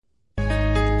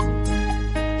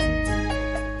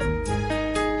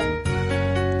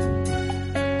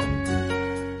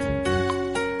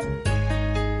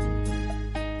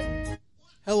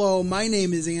Hello, my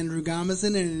name is Andrew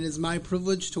Gomison, and it is my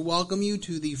privilege to welcome you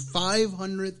to the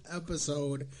 500th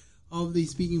episode of the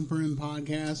Speaking for Him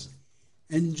podcast.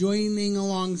 And joining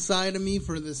alongside of me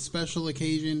for this special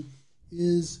occasion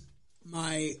is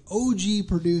my OG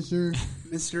producer,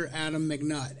 Mr. Adam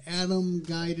McNutt. Adam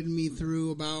guided me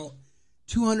through about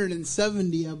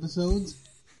 270 episodes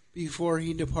before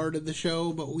he departed the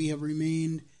show, but we have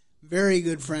remained very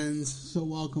good friends, so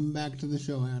welcome back to the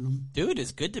show, Adam. Dude,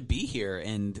 it's good to be here,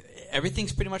 and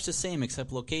everything's pretty much the same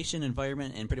except location,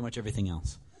 environment, and pretty much everything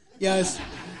else. Yes,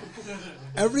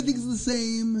 everything's the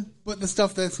same, but the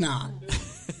stuff that's not.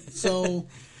 So,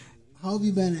 how have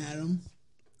you been, Adam?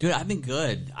 Dude, I've been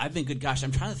good. Gosh,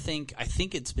 I'm trying to think. I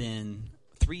think it's been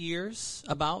 3 years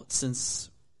about since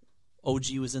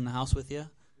OG was in the house with you.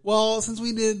 Well, since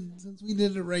we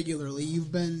did it regularly,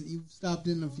 you've stopped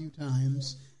in a few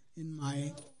times in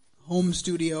my home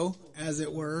studio, as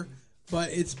it were, but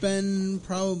it's been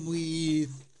probably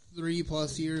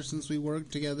 3+ years since we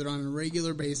worked together on a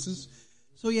regular basis.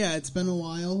 So yeah, it's been a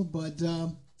while, but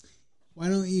why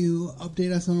don't you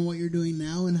update us on what you're doing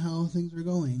now and how things are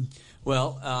going?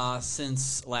 Well,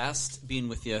 since last being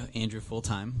with you, Andrew,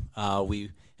 full-time,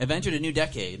 we have entered a new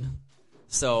decade.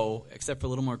 So, except for a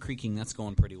little more creaking, that's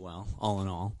going pretty well, all in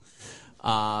all.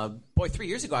 3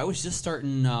 years ago, I was just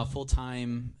starting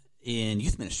full-time in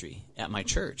youth ministry at my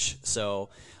church. So,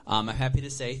 I'm happy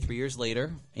to say 3 years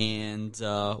later and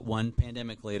one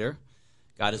pandemic later,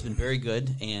 God has been very good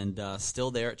and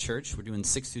still there at church. We're doing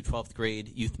 6th through 12th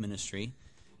grade youth ministry.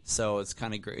 So it's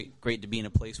kind of great to be in a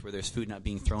place where there's food not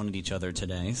being thrown at each other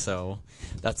today. So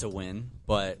that's a win.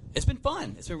 But it's been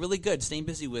fun. It's been really good staying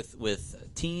busy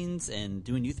with teens and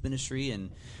doing youth ministry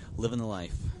and living the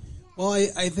life. Well,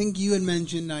 I think you had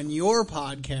mentioned on your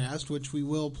podcast, which we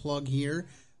will plug here,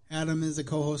 Adam is a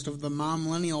co-host of the Mom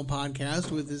Millennial podcast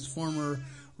with his former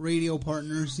radio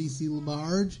partner, Cece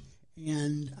LaBarge.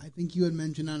 And I think you had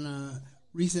mentioned on a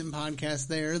recent podcast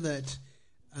there that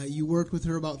you worked with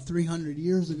her about 300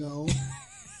 years ago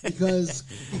because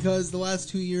the last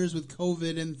 2 years with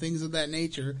COVID and things of that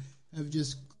nature have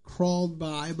just crawled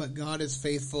by, but God is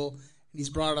faithful, and He's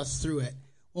brought us through it.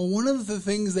 Well, one of the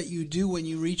things that you do when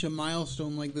you reach a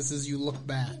milestone like this is you look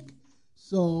back.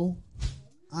 So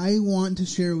I want to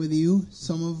share with you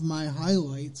some of my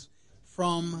highlights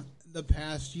from the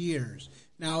past years.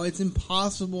 Now, it's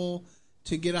impossible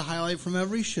to get a highlight from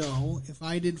every show. If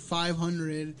I did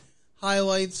 500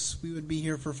 highlights, we would be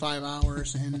here for 5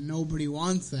 hours, and nobody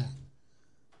wants that.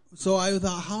 So I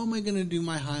thought, how am I going to do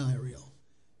my highlight reel?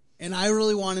 And I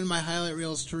really wanted my highlight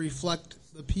reels to reflect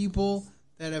the people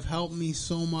that have helped me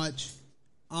so much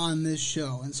on this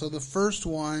show. And so the first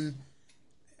one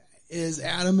is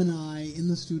Adam and I in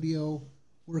the studio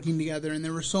working together, and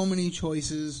there were so many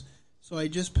choices, so I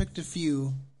just picked a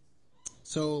few.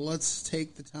 So let's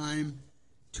take the time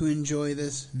to enjoy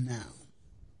this now.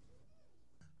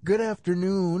 Good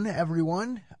afternoon,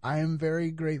 everyone. I am very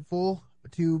grateful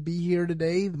to be here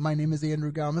today. My name is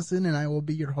Andrew Gomison, and I will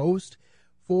be your host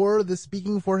for the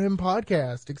Speaking for Him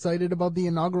podcast. Excited about the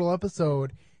inaugural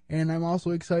episode, and I'm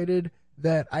also excited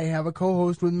that I have a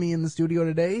co-host with me in the studio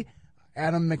today,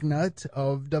 Adam McNutt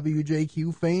of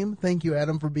WJQ fame. Thank you,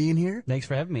 Adam, for being here. Thanks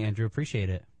for having me, Andrew. Appreciate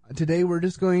it. Today we're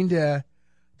just going to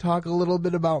talk a little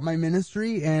bit about my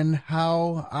ministry and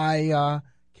how I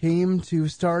came to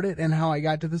start it and how I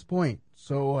got to this point.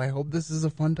 So I hope this is a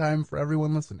fun time for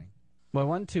everyone listening. Well, I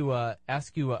wanted to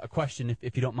ask you a question,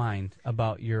 if you don't mind,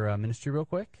 about your ministry real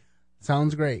quick.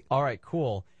 Sounds great. All right,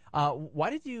 cool. Why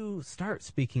did you start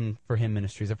Speaking for Him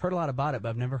Ministries? I've heard a lot about it, but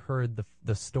I've never heard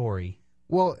the story.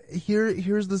 Well,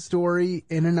 here's the story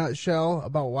in a nutshell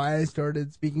about why I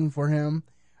started Speaking for Him.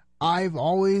 I've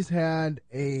always had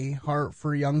a heart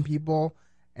for young people,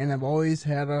 and I've always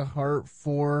had a heart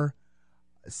for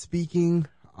speaking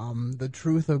the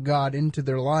truth of God into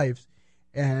their lives.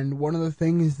 And one of the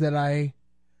things that I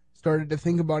started to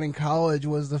think about in college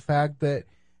was the fact that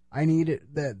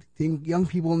young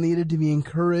people needed to be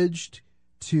encouraged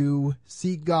to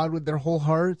seek God with their whole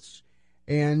hearts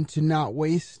and to not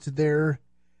waste their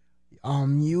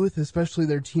youth, especially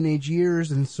their teenage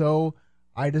years. And so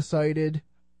I decided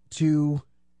to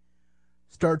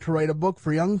start to write a book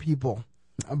for young people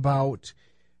about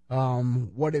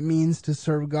what it means to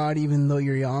serve God even though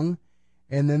you're young.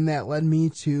 And then that led me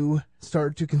to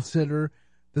start to consider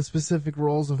the specific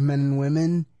roles of men and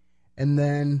women, and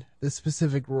then the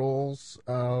specific roles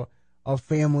of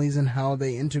families and how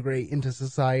they integrate into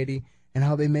society and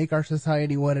how they make our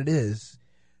society what it is.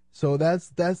 So that's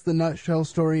the nutshell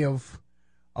story of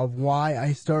why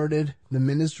I started the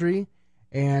ministry,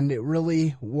 and it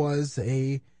really was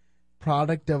a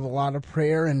product of a lot of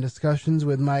prayer and discussions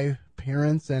with my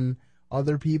parents and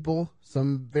other people,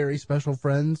 some very special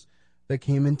friends that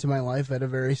came into my life at a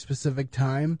very specific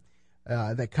time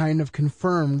that kind of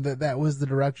confirmed that that was the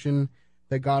direction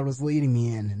that God was leading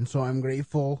me in. And so I'm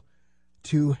grateful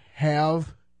to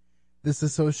have this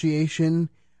association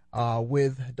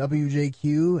with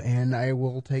WJQ, and I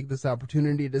will take this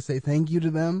opportunity to say thank you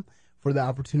to them for the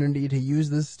opportunity to use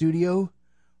this studio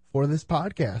for this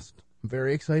podcast. I'm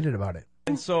very excited about it.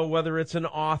 And so whether it's an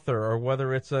author or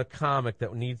whether it's a comic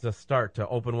that needs a start to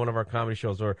open one of our comedy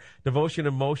shows, or Devotion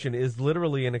in Motion is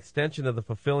literally an extension of the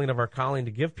fulfilling of our calling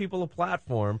to give people a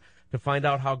platform to find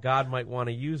out how God might want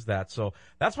to use that. So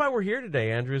that's why we're here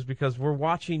today, Andrew, is because we're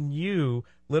watching you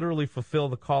literally fulfill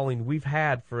the calling we've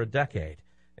had for a decade.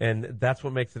 And that's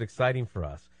what makes it exciting for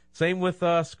us. Same with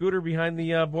Scooter behind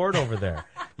the board over there.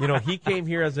 You know, he came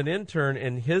here as an intern,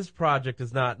 and his project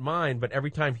is not mine, but every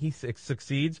time he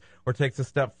succeeds or takes a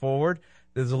step forward,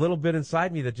 there's a little bit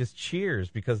inside me that just cheers,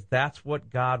 because that's what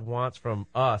God wants from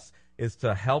us, is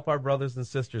to help our brothers and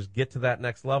sisters get to that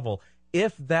next level,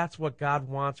 if that's what God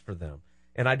wants for them.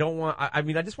 And I don't want, I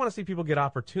mean, I just want to see people get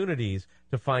opportunities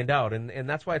to find out, and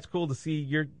that's why it's cool to see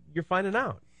you're finding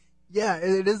out. Yeah,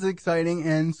 it is exciting,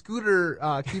 and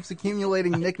Scooter keeps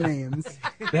accumulating nicknames.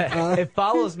 It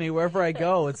follows me wherever I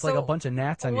go. It's like a bunch of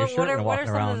gnats on your shirt and walking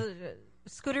around.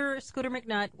 Scooter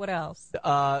McNutt, what else?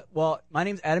 Well, my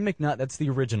name's Adam McNutt. That's the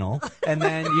original. And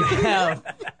then you have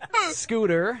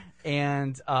Scooter,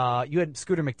 and you had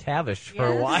Scooter McTavish for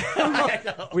a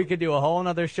while. We could do a whole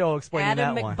other show explaining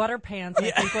Adam that one. McButterpants,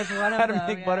 I think, was one of Adam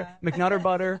them. McNutter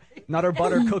Butter, Nutter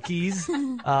Butter Cookies.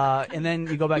 And then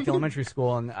you go back to elementary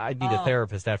school, and I'd need a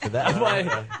therapist after that.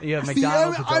 But you have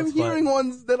McDonald's. See, I'm hearing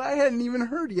ones that I hadn't even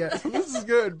heard yet. So this is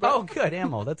good. But oh, good.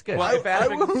 Ammo. That's good.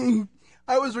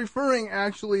 I was referring,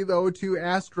 actually, though, to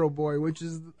Astro Boy, which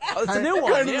is it's a new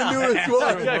one. Kind of the newest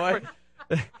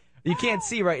one. You can't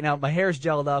see right now. My hair's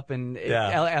gelled up, and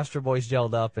Astro Boy's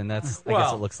gelled up, and that's I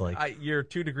guess it looks like. You're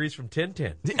 2 degrees from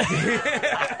Tintin.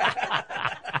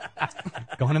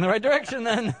 Going in the right direction,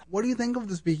 then. What do you think of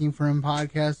the Speaking for Him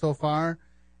podcast so far?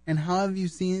 And how have you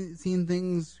seen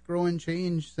things grow and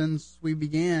change since we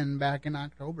began back in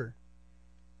October?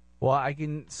 Well, I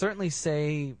can certainly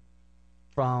say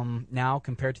from now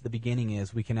compared to the beginning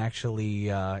is we can actually,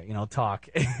 talk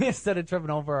instead of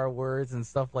tripping over our words and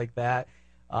stuff like that.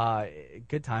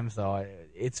 Good times, though.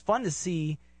 It's fun to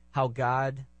see how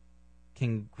God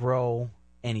can grow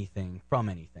anything from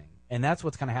anything. And that's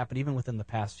what's kind of happened even within the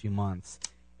past few months.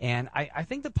 And I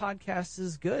think the podcast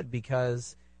is good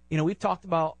because, we've talked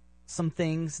about some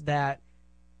things that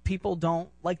people don't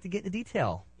like to get into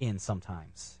detail in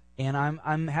sometimes. And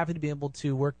I'm happy to be able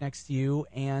to work next to you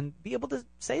and be able to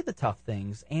say the tough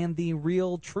things and the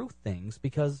real truth things,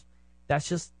 because that's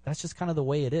just kind of the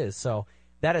way it is. So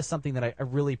that is something that I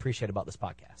really appreciate about this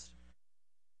podcast.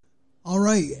 All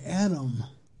right, Adam,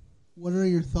 what are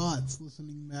your thoughts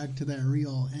listening back to that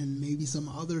reel, and maybe some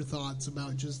other thoughts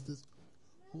about just this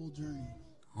whole journey?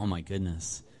 Oh, my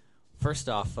goodness. First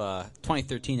off,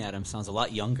 2013 Adam sounds a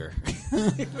lot younger. I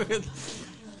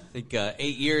think 8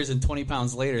 years and 20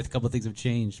 pounds later, a couple of things have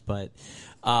changed. But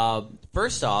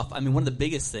first off, one of the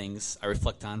biggest things I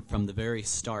reflect on from the very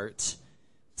start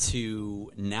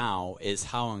to now is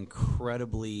how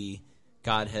incredibly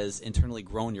God has internally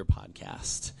grown your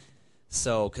podcast.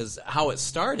 So, because how it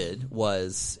started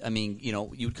was,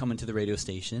 you would come into the radio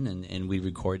station and we'd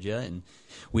record you, and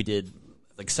we did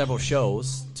like several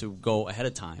shows to go ahead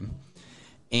of time.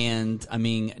 And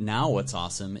now what's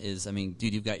awesome is,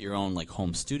 dude, you've got your own like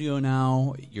home studio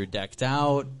now. You're decked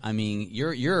out.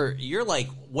 You're like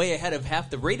way ahead of half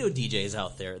the radio DJs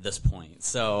out there at this point.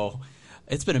 So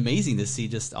it's been amazing to see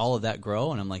just all of that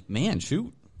grow. And I'm like, man,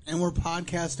 shoot. And we're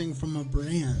podcasting from a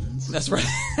brand. That's right.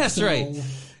 That's right.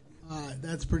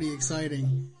 That's pretty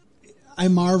exciting. I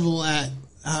marvel at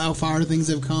how far things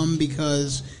have come,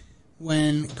 because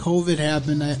when COVID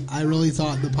happened, I really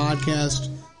thought the podcast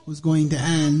was going to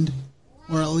end,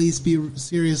 or at least be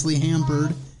seriously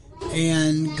hampered,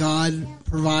 and God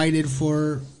provided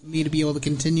for me to be able to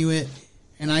continue it.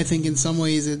 And I think in some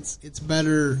ways it's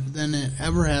better than it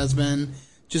ever has been,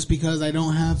 just because I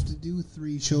don't have to do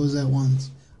 3 shows at once.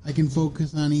 I can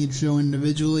focus on each show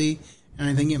individually, and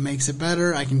I think it makes it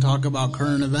better. I can talk about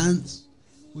current events,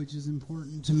 which is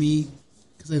important to me,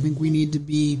 because I think we need to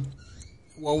be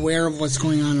aware of what's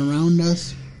going on around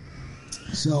us.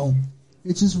 So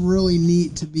it's just really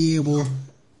neat to be able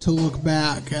to look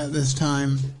back at this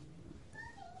time.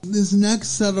 This next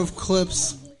set of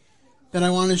clips that I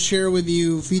want to share with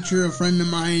you feature a friend of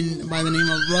mine by the name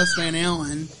of Russ Van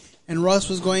Allen. And Russ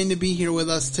was going to be here with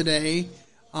us today,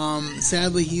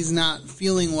 Sadly, he's not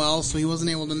feeling well, so he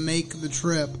wasn't able to make the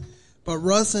trip. But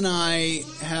Russ and I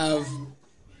have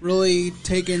really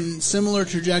taken similar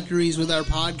trajectories with our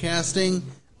podcasting.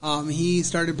 He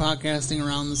started podcasting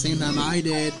around the same time I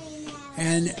did.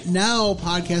 And now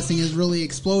podcasting has really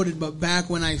exploded, but back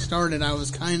when I started, I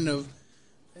was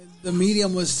the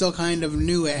medium was still kind of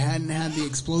new. It hadn't had the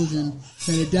explosion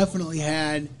that it definitely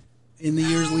had in the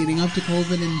years leading up to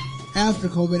COVID, and after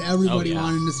COVID, everybody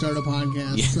wanted to start a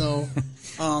podcast. Yeah.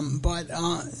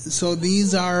 So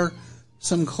these are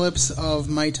some clips of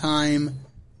my time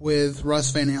with Russ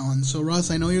Van Allen. So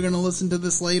Russ, I know you're going to listen to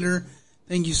this later.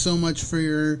 Thank you so much for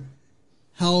your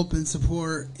help and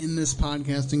support in this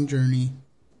podcasting journey.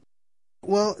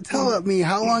 Well, tell me,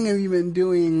 how long have you been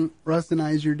doing Russ and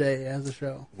I's Your Day as a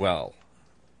show? Well,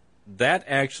 that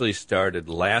actually started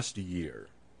last year.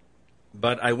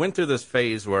 But I went through this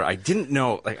phase where I didn't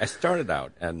know, I started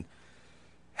out and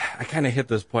I kind of hit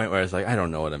this point where I was like, I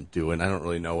don't know what I'm doing. I don't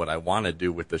really know what I want to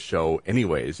do with the show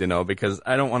anyways, because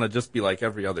I don't want to just be like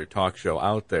every other talk show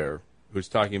out there who's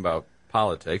talking about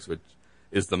politics, which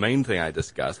is the main thing I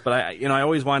discuss. But I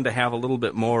always wanted to have a little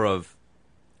bit more of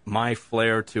my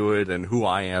flair to it and who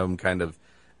I am kind of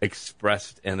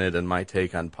expressed in it and my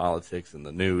take on politics and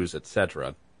the news,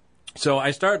 etc. So I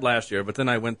started last year, but then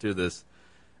I went through this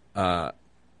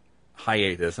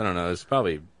hiatus. I don't know, it's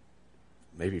probably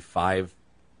maybe 5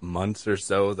 months or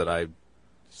so that I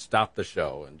stopped the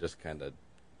show and just kind of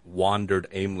wandered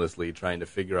aimlessly trying to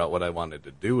figure out what I wanted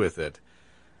to do with it.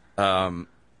 And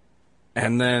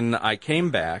then I came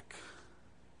back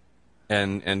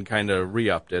and kind of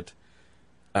re-upped it.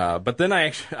 But then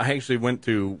I actually went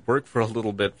to work for a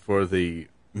little bit for the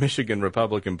Michigan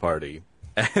Republican Party,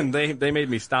 and they made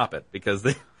me stop it because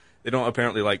they don't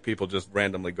apparently like people just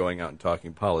randomly going out and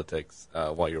talking politics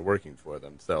while you're working for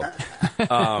them. So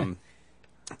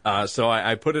so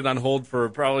I put it on hold for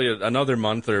probably another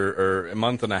month or a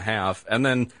month and a half, and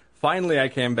then finally I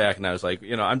came back and I was like,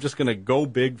 I'm just going to go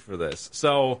big for this.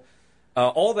 So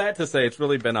all that to say, it's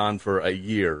really been on for a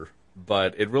year,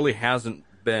 but it really hasn't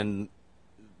been.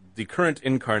 The current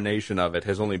incarnation of it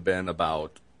has only been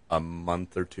about a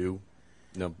month or two.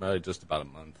 No, probably just about a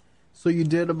month. So you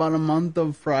did about a month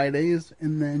of Fridays,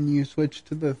 and then you switched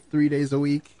to the 3 days a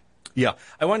week? Yeah.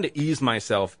 I wanted to ease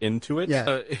myself into it.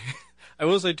 Yeah. I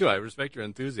will say, too, I respect your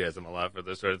enthusiasm a lot for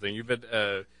this sort of thing. You've been,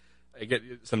 I get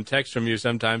some texts from you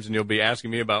sometimes, and you'll be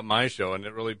asking me about my show, and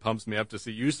it really pumps me up to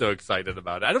see you so excited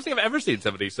about it. I don't think I've ever seen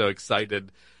somebody so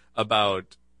excited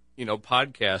about,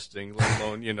 podcasting, let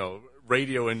alone,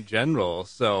 radio in general.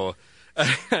 So,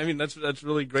 I mean, that's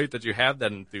really great that you have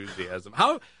that enthusiasm.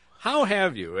 How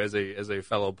have you, as a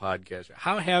fellow podcaster,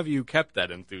 how have you kept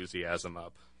that enthusiasm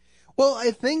up? Well,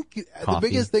 I think the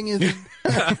biggest thing is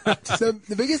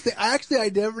the biggest thing. I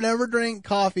never drank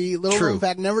coffee. Little known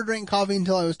fact, never drank coffee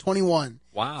until I was 21.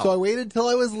 Wow! So I waited till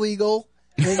I was legal,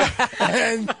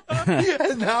 and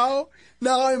now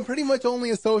I'm pretty much only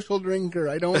a social drinker.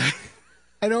 I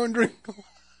don't drink.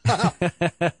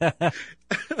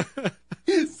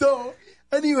 So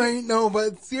anyway, no,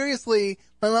 but seriously,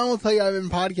 my mom will tell you I've been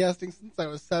podcasting since I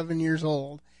was 7 years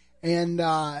old, and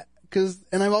I've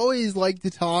always liked to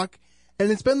talk,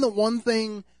 and it's been the one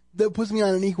thing that puts me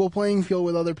on an equal playing field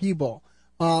with other people.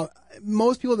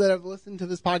 Most people that have listened to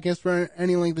this podcast for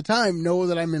any length of time know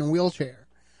that I'm in a wheelchair,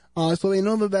 so they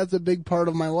know that that's a big part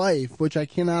of my life, which I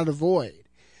cannot avoid.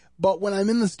 But when I'm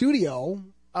in the studio,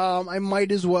 I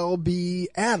might as well be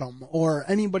Adam or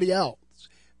anybody else,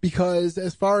 because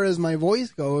as far as my voice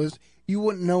goes, you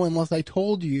wouldn't know unless I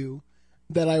told you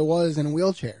that I was in a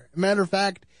wheelchair. Matter of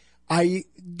fact, I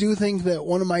do think that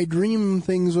one of my dream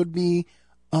things would be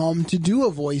to do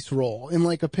a voice role in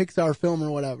like a Pixar film or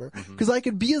whatever, because I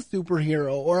could be a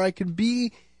superhero or I could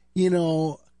be,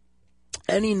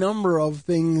 any number of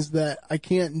things that I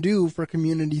can't do for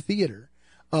community theater,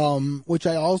 which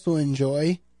I also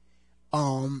enjoy.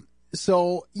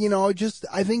 So,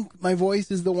 I think my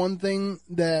voice is the one thing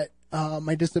that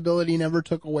my disability never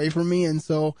took away from me, and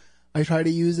so I try to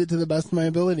use it to the best of my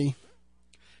ability.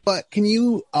 But can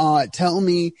you tell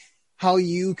me how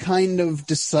you kind of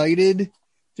decided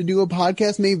to do a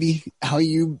podcast, maybe how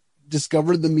you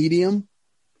discovered the medium?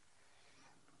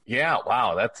 Yeah,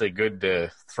 wow, that's a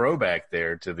good throwback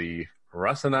there to the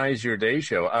Russ and I's Your Day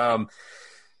show.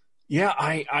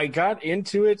 I got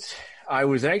into it. I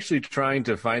was actually trying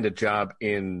to find a job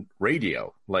in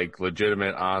radio, like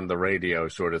legitimate on the radio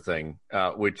sort of thing,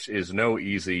 which is no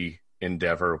easy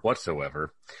endeavor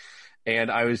whatsoever.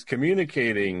 And I was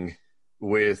communicating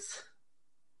with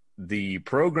the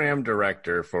program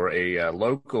director for a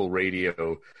local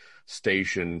radio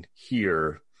station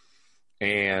here.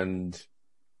 And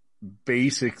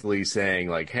basically saying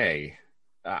like, hey,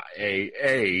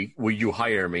 A, will you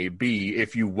hire me? B,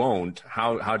 if you won't,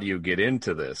 how do you get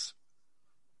into this?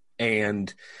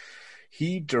 And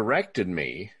he directed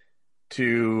me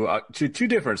to two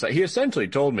different sites. He essentially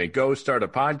told me, go start a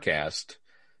podcast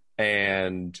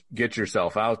and get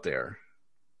yourself out there.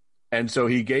 And so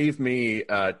he gave me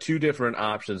two different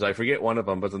options. I forget one of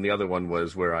them, but then the other one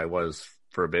was where I was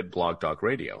for a bit, Blog Talk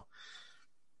Radio.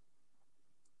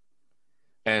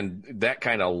 And that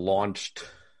kind of launched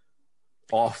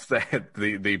off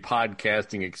the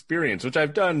podcasting experience, which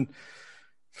I've done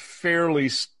fairly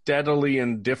steadily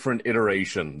in different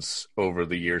iterations over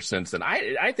the years since then.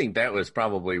 I think that was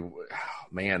probably,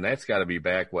 man, that's got to be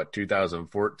back,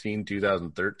 2014,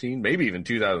 2013, maybe even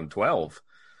 2012.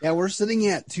 Yeah, we're sitting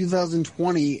at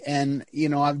 2020, and,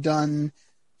 I've done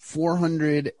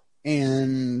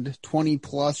 420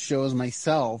 plus shows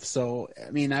myself. So,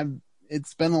 I mean,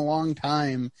 it's been a long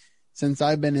time since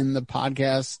I've been in the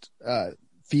podcast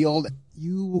field.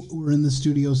 You were in the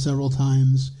studio several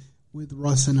times with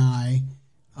Russ and I.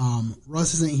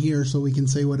 Russ isn't here, so we can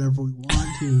say whatever we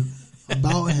want to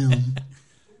about him.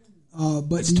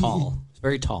 But he's tall. He's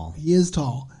very tall. He is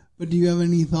tall. But do you have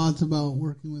any thoughts about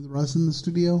working with Russ in the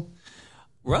studio?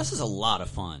 Russ is a lot of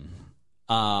fun.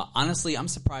 Honestly, I'm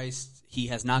surprised he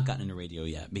has not gotten into radio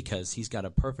yet because he's got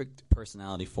a perfect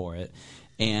personality for it.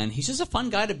 And he's just a fun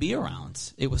guy to be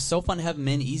around. It was so fun to have him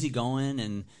in, easygoing,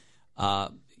 and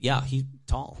he's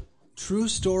tall. True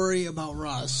story about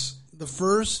Russ. The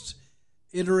first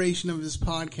iteration of his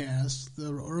podcast,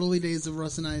 the early days of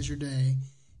Russ and I's Your Day,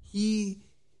 he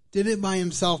did it by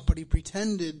himself, but he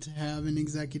pretended to have an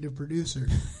executive producer.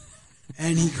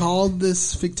 And he called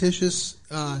this fictitious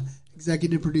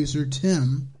executive producer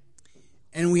Tim,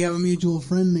 and we have a mutual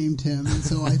friend named Tim, and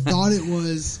so I thought it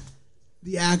was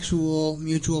the actual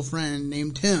mutual friend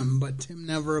named Tim, but Tim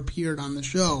never appeared on the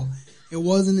show. It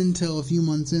wasn't until a few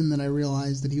months in that I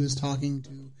realized that he was talking to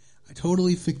a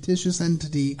totally fictitious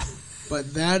entity,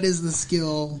 but that is the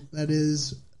skill that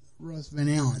is Russ Van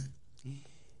Allen.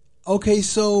 Okay,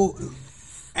 so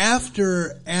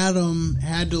after Adam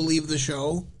had to leave the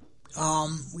show,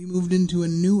 we moved into a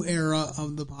new era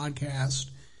of the podcast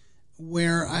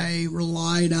where I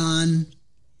relied on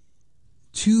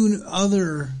two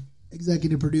other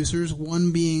executive producers,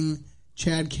 one being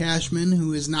Chad Cashman,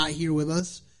 who is not here with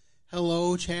us.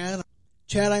 Hello, Chad.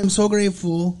 Chad, I'm so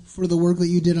grateful for the work that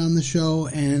you did on the show,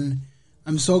 and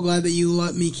I'm so glad that you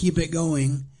let me keep it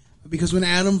going. Because when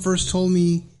Adam first told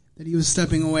me that he was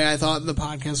stepping away, I thought the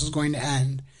podcast was going to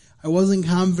end. I wasn't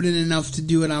confident enough to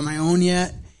do it on my own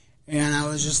yet, and I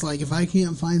was just like, if I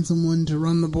can't find someone to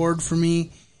run the board for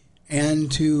me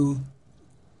and to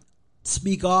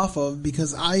speak off of,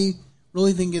 because I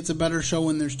really think it's a better show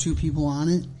when there's two people on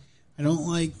it. I don't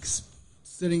like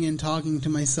sitting and talking to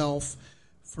myself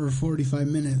for 45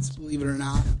 minutes, believe it or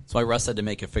not. That's why Russ had to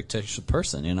make a fictitious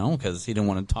person, because he didn't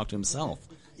want to talk to himself,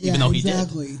 even though he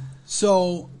did.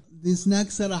 So this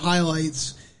next set of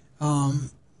highlights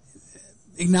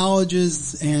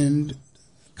acknowledges and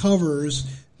covers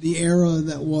the era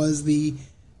that was the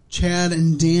Chad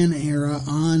and Dan era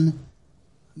on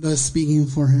the Speaking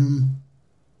for Him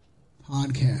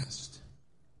podcast.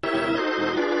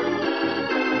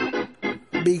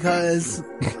 Because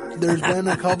there's been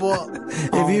a couple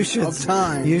of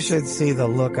times. You should see the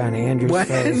look on Andrew's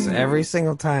face every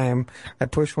single time I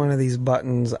push one of these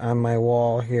buttons on my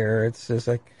wall here. It's just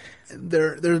like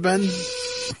there's been.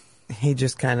 He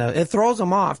just kind of, it throws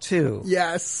him off too.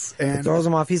 Yes. It throws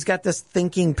him off. He's got this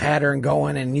thinking pattern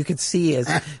going, and you could see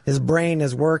his brain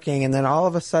is working, and then all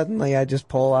of a sudden I just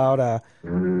pull out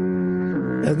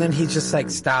and then he just like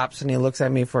stops and he looks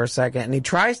at me for a second and he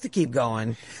tries to keep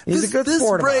going. He's a good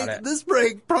sport about it. This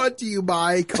break brought to you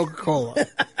by Coca-Cola.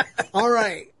 All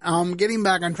right. Getting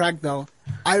back on track though,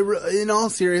 in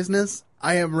all seriousness,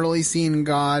 I have really seen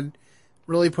God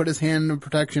really put his hand of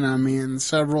protection on me in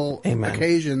several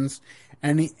occasions.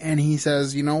 And he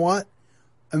says, you know what?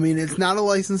 I mean, it's not a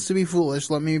license to be foolish.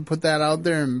 Let me put that out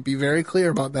there and be very clear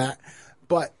about that.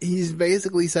 But he's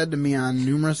basically said to me on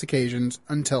numerous occasions,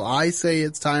 until I say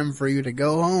it's time for you to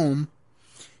go home,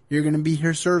 you're going to be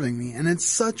here serving me. And it's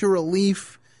such a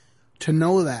relief to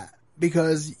know that,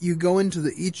 because you go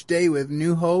into each day with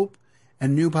new hope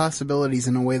and new possibilities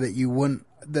in a way that you wouldn't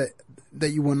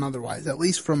otherwise, at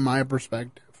least from my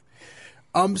perspective.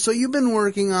 So you've been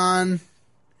working on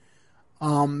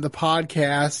the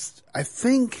podcast. I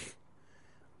think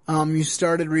you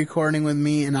started recording with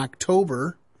me in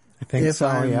October. I think if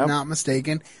I'm not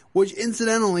mistaken, which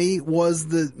incidentally was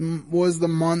the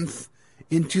month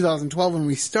in 2012 when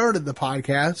we started the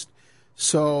podcast.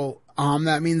 So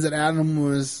that means that Adam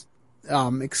was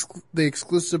the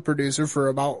exclusive producer for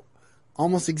about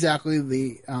almost exactly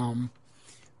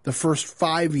the first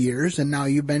 5 years, and now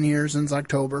you've been here since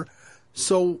October.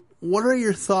 So what are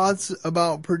your thoughts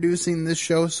about producing this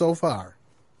show so far?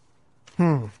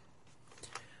 Well,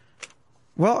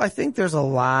 I think there's a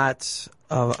lot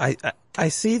of I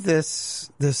see this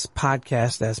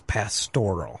podcast as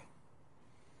pastoral.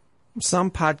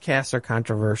 Some podcasts are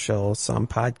controversial, some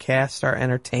podcasts are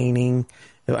entertaining.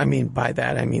 I mean, by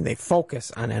that I mean they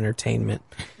focus on entertainment.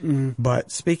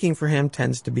 But Speaking for Him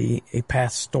tends to be a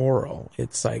pastoral.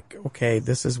 It's like, okay,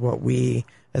 this is what we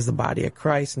as the body of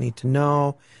Christ need to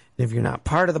know. And if you're not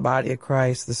part of the body of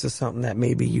Christ, this is something that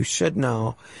maybe you should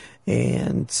know.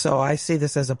 And so I see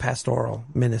this as a pastoral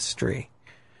ministry.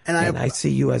 And I see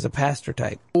you as a pastor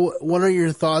type. What are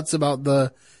your thoughts about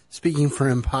the Speaking for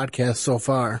Him podcast so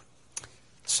far?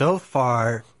 So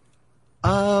far,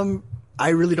 I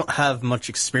really don't have much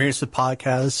experience with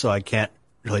podcasts, so I can't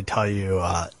really tell you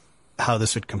how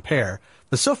this would compare.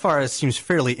 But so far, it seems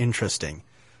fairly interesting.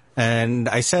 And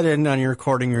I said on your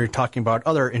recording, you were talking about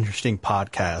other interesting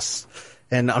podcasts.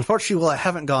 And unfortunately, I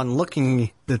haven't gone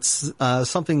looking. It's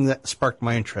something that sparked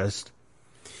my interest.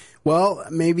 Well,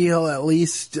 maybe he'll at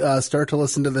least start to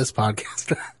listen to this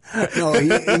podcast. No,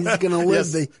 he's going to live.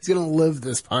 Yes. He's going to live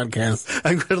this podcast.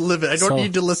 I'm going to live it. I don't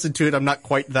need to listen to it. I'm not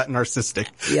quite that narcissistic.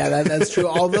 Yeah, that's true.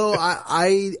 Although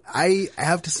I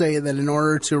have to say that in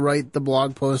order to write the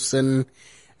blog posts and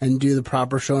do the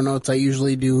proper show notes, I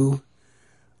usually do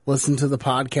listen to the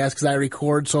podcast because I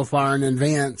record so far in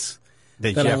advance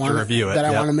that you have to review it. That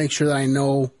I want to make sure that I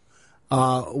know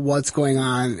what's going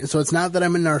on. So it's not that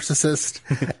I'm a narcissist.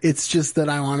 It's just that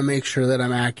I want to make sure that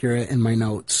I'm accurate in my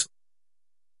notes.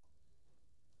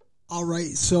 All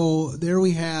right, so there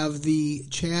we have the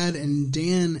Chad and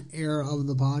Dan era of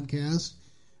the podcast.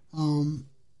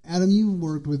 Adam, you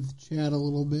worked with Chad a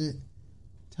little bit.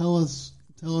 Tell us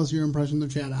your impression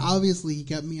of Chad. Obviously, he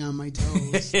kept me on my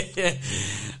toes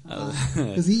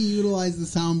because he utilized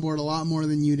the soundboard a lot more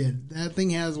than you did. That thing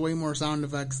has way more sound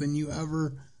effects than you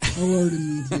ever alerted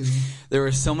me to. There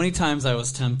were so many times I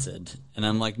was tempted, and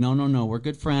I'm like, no, we're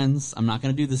good friends. I'm not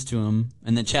going to do this to him.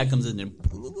 And then Chad comes in and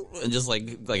just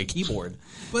like a keyboard,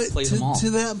 but plays them all.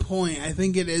 To that point, I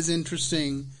think it is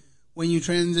interesting when you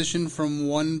transition from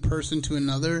one person to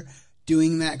another,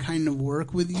 doing that kind of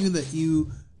work with you, that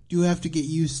you do have to get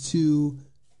used to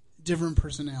different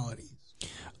personalities.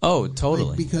 Oh, totally.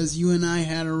 Like, because you and I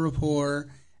had a rapport,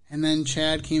 and then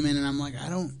Chad came in, and I'm like, I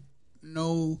don't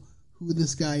know who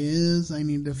this guy is. I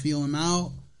need to feel him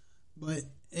out. But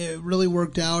it really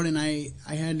worked out, and I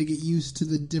had to get used to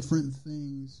the different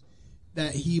things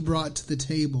that he brought to the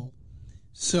table.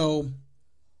 So,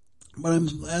 but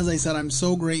as I said, I'm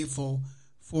so grateful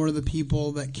for the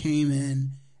people that came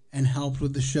in and helped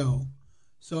with the show.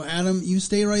 So, Adam, you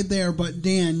stay right there. But,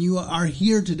 Dan, you are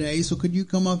here today, so could you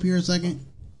come up here a second?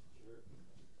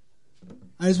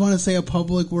 I just want to say a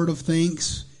public word of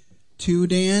thanks to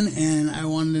Dan, and I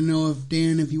wanted to know if,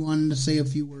 Dan, if you wanted to say a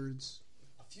few words.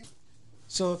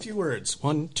 So, a few words.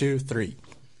 1, 2, 3.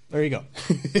 There you go.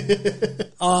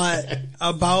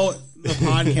 About the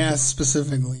podcast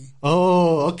specifically.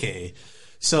 Oh, okay.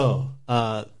 So,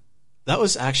 that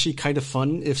was actually kind of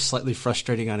fun, if slightly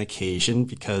frustrating on occasion,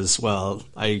 because, well,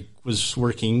 I was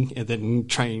working and then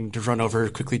trying to run over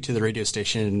quickly to the radio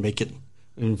station and make it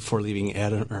before leaving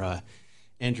Adam or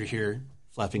Andrew here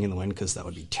flapping in the wind, because that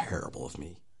would be terrible of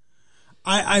me.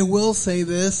 I will say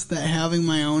this, that having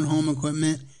my own home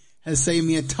equipment has saved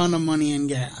me a ton of money in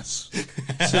gas.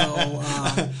 So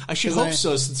I should hope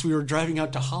so, since we were driving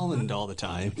out to Holland all the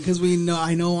time. Because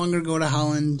I no longer go to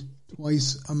Holland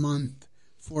twice a month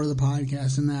for the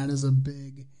podcast, and that is a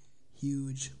big,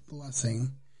 huge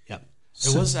blessing. Yep.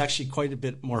 It was actually quite a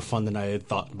bit more fun than I had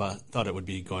thought it would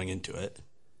be going into it.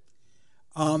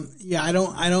 Yeah, I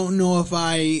don't know if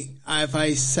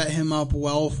I set him up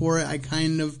well for it. I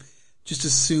kind of just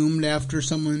assumed after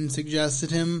someone suggested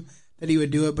him that he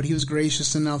would do it, but he was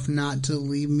gracious enough not to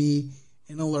leave me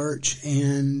in a lurch.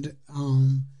 And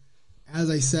as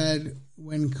I said,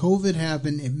 when COVID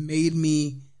happened, it made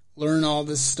me learn all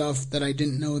this stuff that I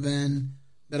didn't know then,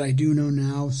 that I do know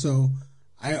now. So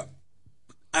I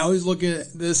always look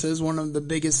at this as one of the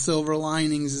biggest silver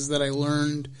linings, is that I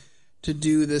learned to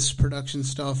do this production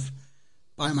stuff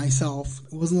by myself.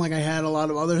 It wasn't like I had a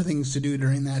lot of other things to do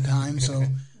during that time, so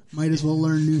might as well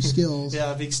learn new skills.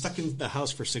 Yeah, being stuck in the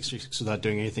house for 6 weeks without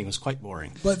doing anything was quite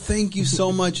boring. But thank you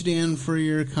so much, Dan, for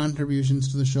your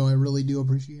contributions to the show. I really do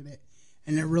appreciate it.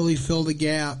 And it really filled a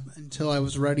gap until I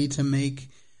was ready to make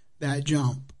that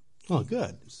jump. Oh,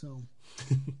 good. So,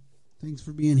 thanks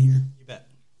for being here. You bet.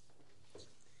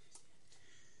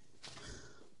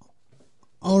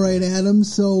 All right, Adam.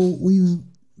 So we've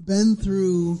been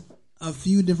through a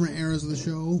few different eras of the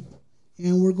show,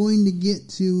 and we're going to get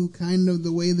to kind of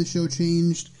the way the show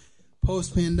changed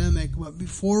post-pandemic. But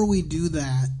before we do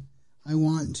that, I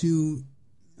want to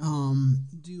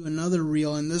do another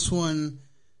reel, and this one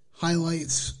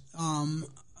highlights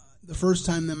the first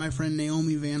time that my friend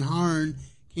Naomi Van Harn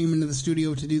came into the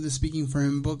studio to do the Speaking for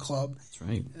Him book club. That's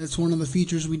right. It's one of the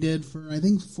features we did for, I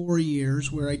think, 4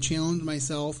 years, where I challenged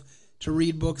myself to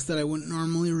read books that I wouldn't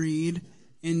normally read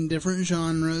in different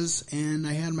genres, and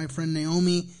I had my friend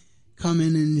Naomi come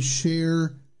in and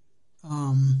share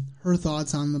her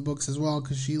thoughts on the books as well,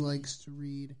 because she likes to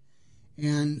read.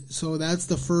 And so that's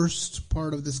the first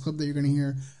part of this clip that you're going to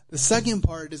hear. The second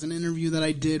part is an interview that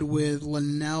I did with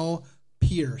Linnell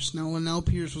Pierce. Now, Linnell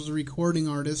Pierce was a recording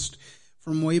artist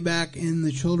from way back in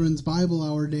the Children's Bible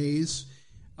Hour days,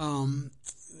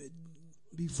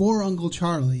 before Uncle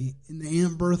Charlie, in the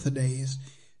Aunt Bertha days.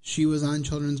 She was on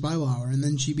Children's Bible Hour, and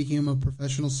then she became a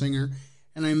professional singer.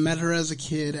 And I met her as a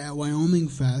kid at Wyoming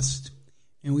Fest,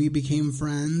 and we became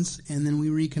friends, and then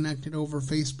we reconnected over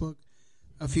Facebook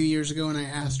a few years ago, and I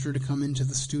asked her to come into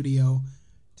the studio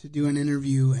to do an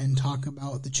interview and talk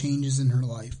about the changes in her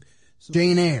life. So,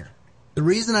 Jane Eyre. The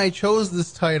reason I chose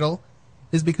this title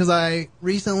is because I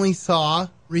recently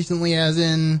as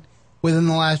in within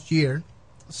the last year,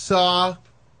 saw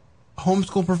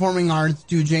Homeschool Performing Arts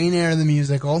do Jane Eyre the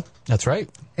musical. That's right.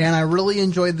 And I really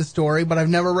enjoyed the story, but I've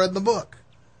never read the book.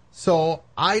 So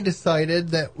I decided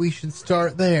that we should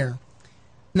start there.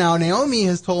 Now, Naomi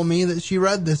has told me that she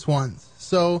read this once.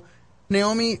 So,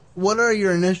 Naomi, what are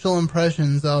your initial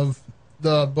impressions of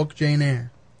the book Jane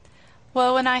Eyre?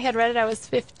 Well, when I had read it, I was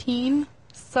 15,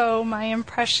 so my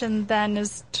impression then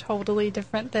is totally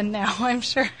different than now, I'm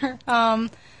sure.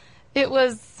 It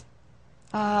was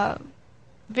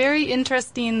very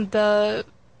interesting, the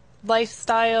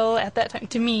lifestyle at that time,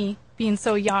 to me, being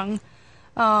so young,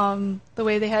 the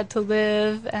way they had to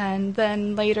live, and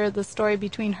then later the story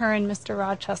between her and Mr.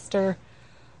 Rochester.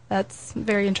 That's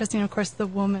very interesting. Of course, the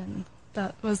woman,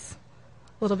 that was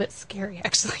a little bit scary,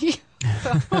 actually.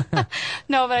 So,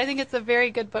 no, but I think it's a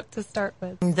very good book to start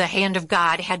with. The hand of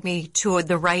God had me to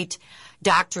the right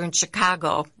doctor in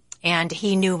Chicago, and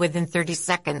he knew within 30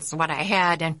 seconds what I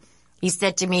had. And he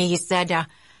said to me,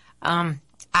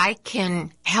 I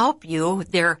can help you.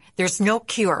 There's no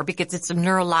cure because it's a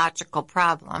neurological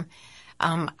problem.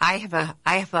 I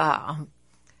have a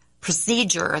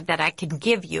procedure that I can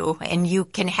give you, and you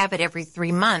can have it every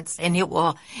 3 months, and it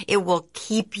will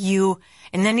keep you.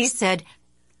 And then he said,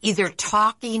 either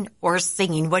talking or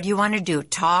singing. What do you want to do?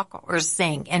 Talk or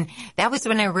sing? And that was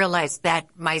when I realized that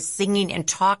my singing and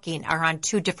talking are on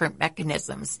two different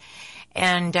mechanisms.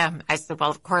 And I said,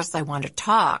 well, of course I want to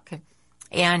talk.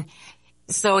 And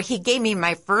so he gave me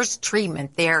my first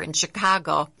treatment there in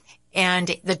Chicago, and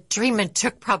the treatment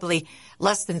took probably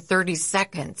less than 30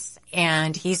 seconds.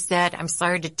 And he said, I'm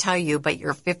sorry to tell you, but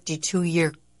your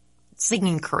 52-year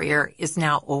singing career is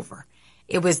now over.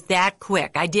 It was that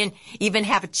quick. I didn't even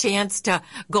have a chance to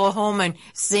go home and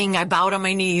sing I Bowed on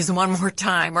My Knees one more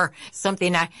time or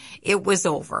something. It was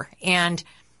over. And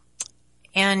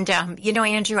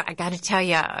Andrew, I got to tell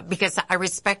you, because I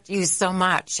respect you so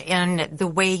much and the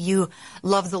way you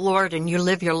love the Lord and you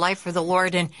live your life for the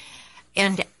Lord.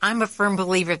 And I'm a firm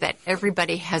believer that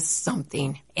everybody has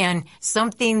something, and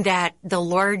something that the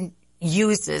Lord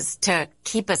uses to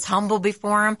keep us humble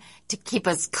before Him, to keep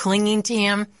us clinging to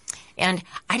Him. And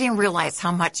I didn't realize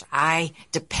how much I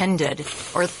depended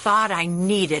or thought I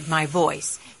needed my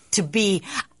voice to be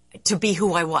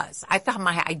who I was. I thought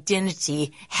my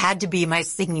identity had to be my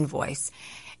singing voice.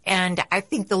 And I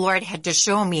think the Lord had to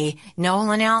show me, no,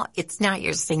 Linnell, it's not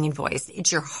your singing voice.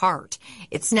 It's your heart.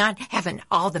 It's not having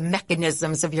all the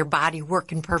mechanisms of your body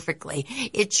working perfectly.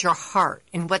 It's your heart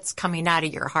and what's coming out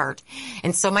of your heart.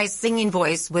 And so my singing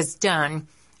voice was done.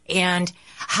 And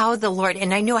how the Lord,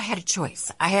 and I knew I had a choice.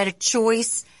 I had a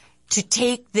choice to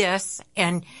take this,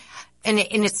 and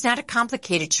it's not a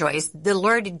complicated choice. The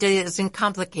Lord isn't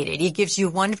complicated. He gives you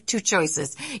one of two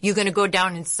choices. You're going to go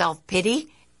down in self-pity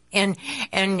and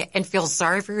feel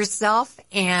sorry for yourself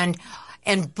and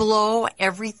blow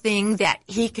everything that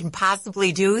He can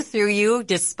possibly do through you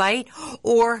despite,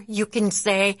 or you can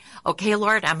say, okay,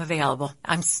 Lord, I'm available.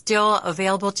 I'm still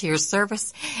available to your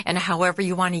service and however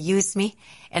you want to use me.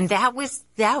 And that was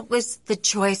the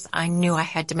choice I knew I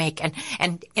had to make.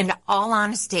 And in all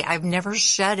honesty, I've never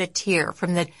shed a tear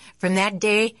from that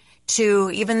day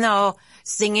to, even though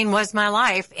singing was my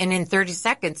life and in 30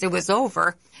 seconds it was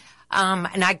over.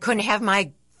 And I couldn't have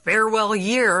my farewell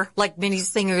year like many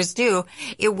singers do.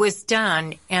 It was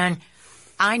done. And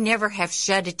I never have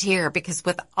shed a tear because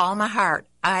with all my heart,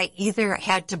 I either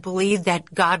had to believe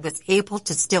that God was able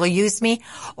to still use me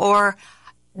or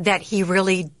that he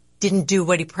really didn't do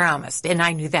what he promised. And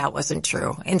I knew that wasn't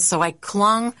true. And so I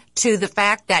clung to the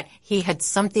fact that he had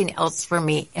something else for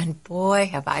me. And boy,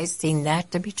 have I seen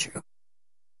that to be true.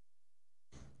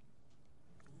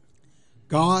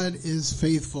 God is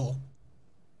faithful.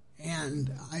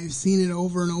 And I've seen it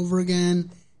over and over again.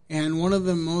 And one of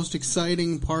the most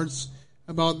exciting parts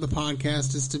about the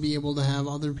podcast is to be able to have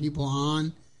other people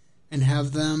on and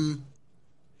have them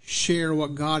share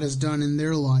what God has done in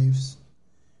their lives.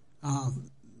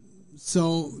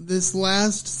 So this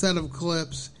last set of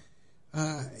clips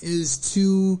is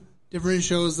 2 different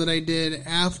shows that I did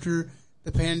after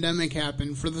the pandemic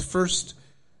happened. For the first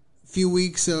few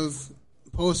weeks of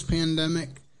post-pandemic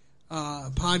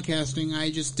podcasting,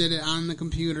 I just did it on the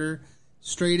computer,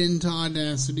 straight into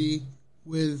Audacity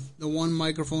with the one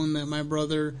microphone that my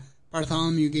brother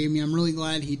Bartholomew gave me. I'm really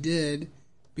glad he did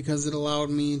because it allowed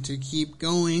me to keep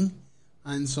going,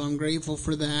 and so I'm grateful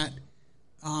for that.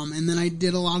 And then I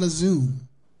did a lot of Zoom.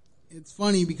 It's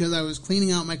funny because I was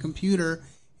cleaning out my computer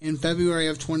in February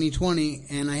of 2020,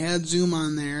 and I had Zoom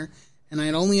on there, and I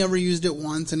had only ever used it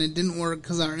once, and it didn't work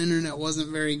because our internet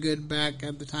wasn't very good back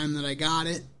at the time that I got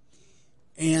it.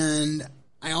 And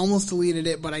I almost deleted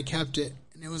it, but I kept it.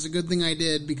 And it was a good thing I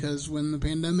did because when the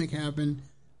pandemic happened,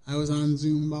 I was on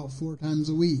Zoom about 4 times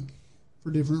a week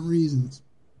for different reasons.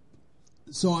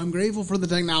 So I'm grateful for the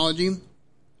technology.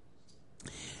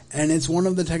 And it's one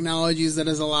of the technologies that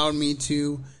has allowed me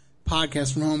to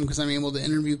podcast from home because I'm able to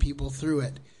interview people through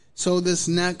it. So this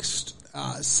next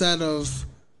set of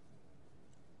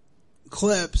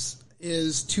clips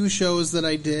is 2 shows that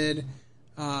I did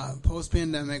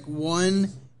post-pandemic. One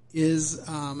is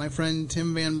my friend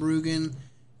Tim Van Bruggen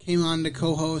came on to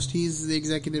co-host. He's the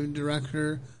executive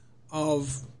director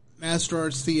of Master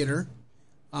Arts Theater,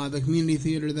 the community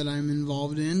theater that I'm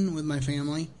involved in with my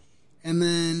family. And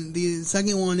then the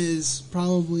second one is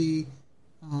probably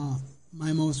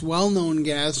my most well-known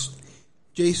guest,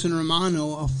 Jason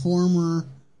Romano, a former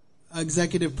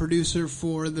executive producer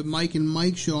for the Mike and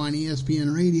Mike show on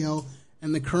ESPN Radio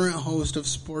and the current host of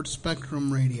Sports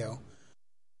Spectrum Radio.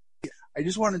 I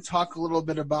just want to talk a little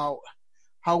bit about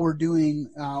how we're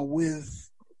doing with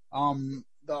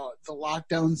the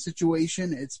lockdown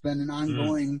situation. It's been an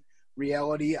ongoing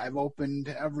reality. I've opened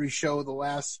every show the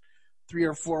last 3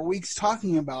 or 4 weeks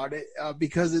talking about it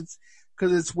because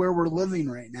it's where we're living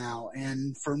right now.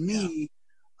 And for me,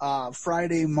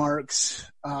 Friday marks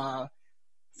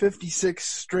 56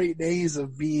 straight days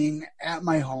of being at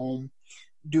my home,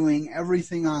 doing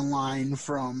everything online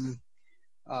from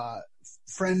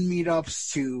friend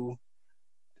meetups to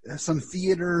some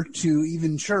theater to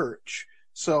even church.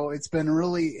 So it's been a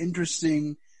really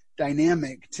interesting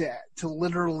dynamic to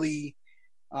literally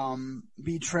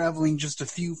be traveling just a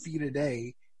few feet a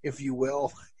day, if you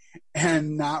will,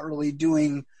 and not really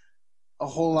doing a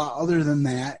whole lot other than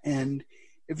that. And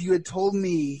if you had told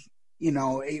me,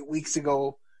 8 weeks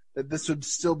ago that this would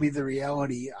still be the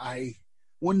reality, I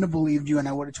wouldn't have believed you, and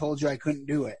I would have told you I couldn't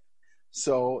do it.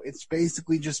 So it's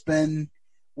basically just been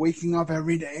waking up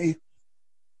every day,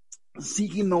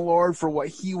 seeking the Lord for what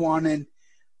he wanted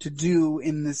to do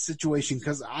in this situation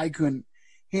because I couldn't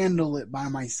handle it by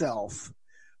myself.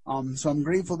 So I'm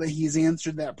grateful that he's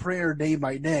answered that prayer day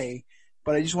by day.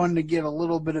 But I just wanted to get a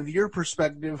little bit of your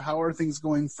perspective. How are things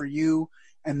going for you?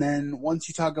 And then once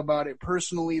you talk about it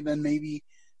personally, then maybe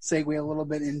segue a little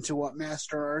bit into what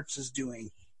Master Arts is doing.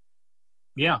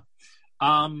 Yeah.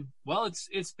 Well,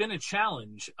 it's been a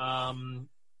challenge. I'm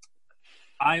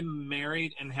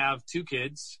married and have 2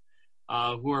 kids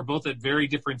who are both at very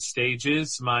different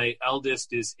stages. My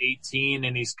eldest is 18,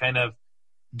 and he's kind of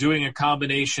doing a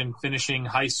combination, finishing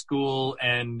high school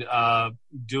and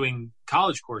doing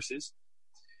college courses.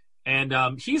 And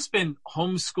he's been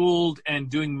homeschooled and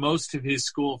doing most of his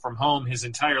school from home his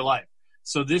entire life.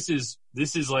 So this is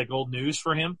like old news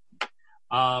for him.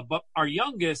 But our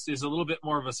youngest is a little bit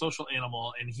more of a social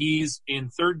animal, and he's in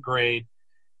 3rd grade,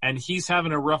 and he's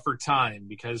having a rougher time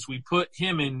because we put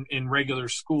him in regular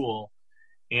school,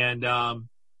 and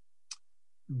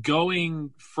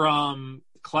going from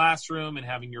classroom and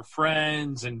having your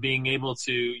friends and being able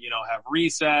to, have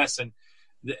recess and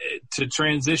to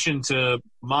transition to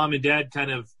mom and dad kind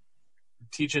of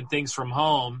teaching things from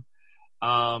home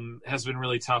has been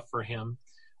really tough for him.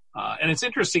 And it's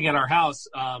interesting at our house.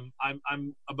 I'm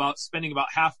spending about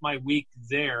half my week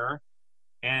there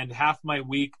and half my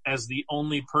week as the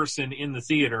only person in the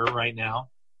theater right now.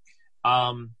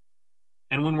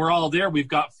 And when we're all there, we've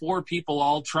got 4 people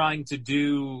all trying to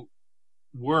do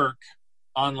work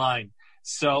online.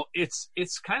 So it's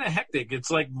kind of hectic. It's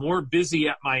like more busy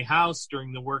at my house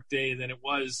during the workday than it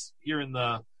was here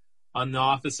on the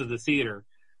office of the theater.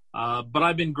 But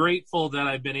I've been grateful that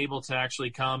I've been able to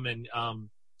actually come, and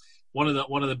one of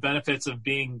the benefits of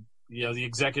being, the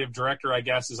executive director, I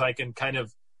guess, is I can kind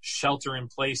of shelter in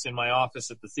place in my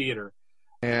office at the theater.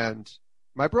 And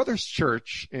my brother's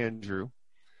church, Andrew,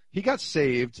 he got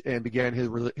saved and began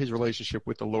his relationship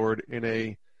with the Lord in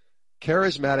a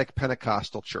charismatic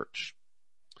Pentecostal church.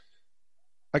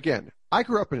 Again, I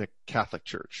grew up in a Catholic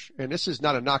church, and this is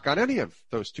not a knock on any of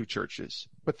those two churches,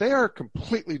 but they are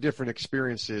completely different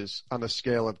experiences on the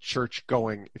scale of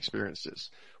church-going experiences.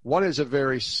 One is a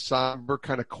very somber,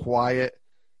 kind of quiet,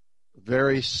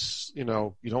 very, it's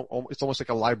almost like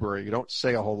a library. You don't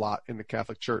say a whole lot in the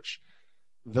Catholic church.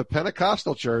 The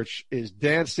Pentecostal church is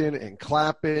dancing and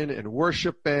clapping and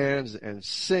worship bands and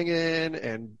singing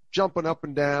and jumping up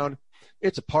and down.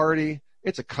 It's a party.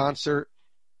 It's a concert.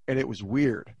 And it was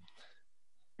weird.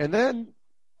 And then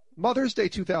Mother's Day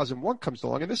 2001 comes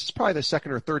along, and this is probably the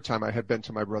second or third time I had been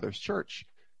to my brother's church.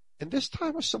 And this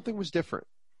time something was different.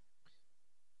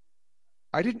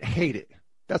 I didn't hate it.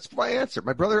 That's my answer.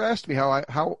 My brother asked me how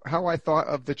I thought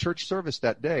of the church service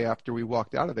that day after we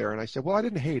walked out of there, and I said, well, I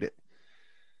didn't hate it.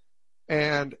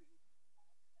 And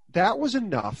that was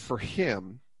enough for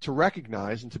him to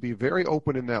recognize and to be very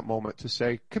open in that moment to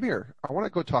say, come here, I want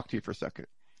to go talk to you for a second.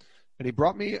 And he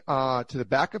brought me to the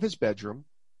back of his bedroom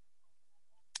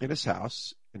in his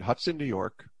house in Hudson, New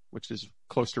York, which is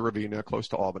close to Ravenna, close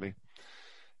to Albany.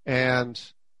 And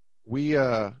we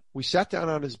sat down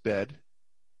on his bed,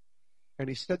 and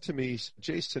he said to me,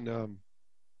 Jason,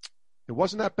 it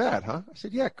wasn't that bad, huh? I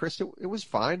said, yeah, Chris, it was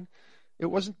fine. It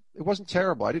wasn't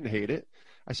terrible. I didn't hate it.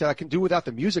 I said, I can do without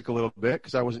the music a little bit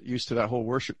because I wasn't used to that whole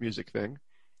worship music thing.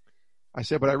 I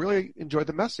said, but I really enjoyed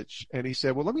the message. And he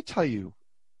said, well, let me tell you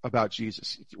about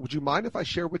Jesus. Would you mind if I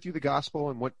share with you the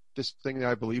gospel and what this thing that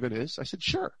I believe in is? I said,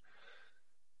 sure.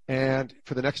 And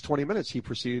for the next 20 minutes, he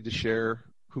proceeded to share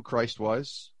who Christ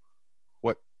was,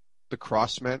 what the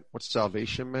cross meant, what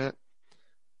salvation meant,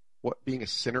 what being a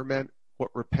sinner meant, what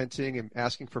repenting and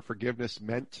asking for forgiveness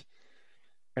meant.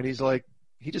 And he's like,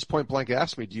 he just point blank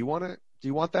asked me, do you want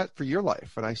that for your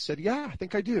life? And I said, yeah, I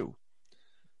think I do.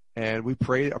 And we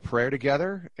prayed a prayer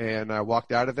together, and I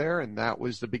walked out of there, and that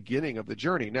was the beginning of the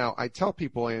journey. Now, I tell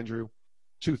people, Andrew,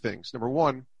 two things. Number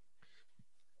one,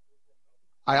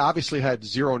 I obviously had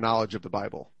zero knowledge of the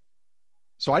Bible.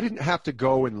 So I didn't have to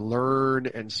go and learn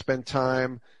and spend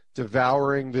time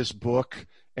devouring this book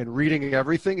and reading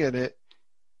everything in it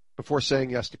before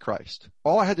saying yes to Christ.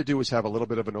 All I had to do was have a little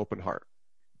bit of an open heart.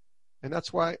 And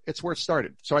that's why it's where it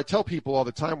started. So I tell people all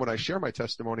the time when I share my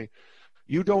testimony,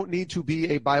 you don't need to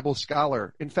be a Bible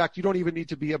scholar. In fact, you don't even need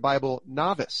to be a Bible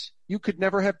novice. You could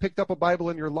never have picked up a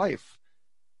Bible in your life.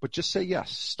 But just say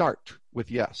yes. Start with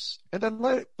yes. And then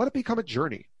let it become a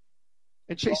journey.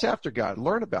 And chase after God.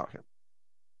 Learn about Him.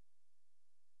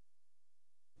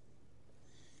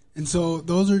 And so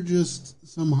those are just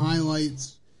some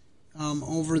highlights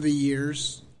over the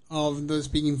years of the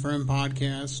Speaking for Him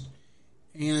podcast.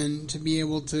 And to be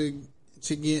able to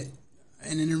get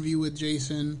an interview with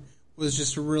Jason was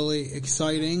just really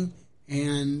exciting,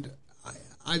 and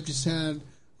I've just had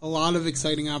a lot of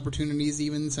exciting opportunities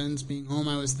even since being home.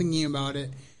 I was thinking about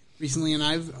it recently, and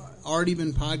I've already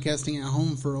been podcasting at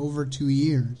home for over 2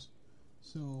 years.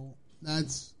 So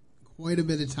that's quite a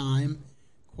bit of time,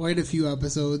 quite a few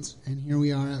episodes, and here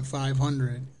we are at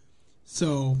 500.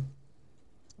 So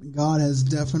God has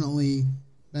definitely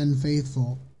been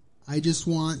faithful. I just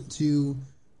want to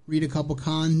read a couple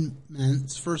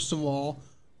comments. First of all,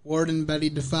 Warden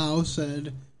Betty Defoe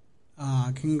said,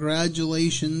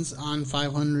 congratulations on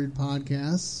 500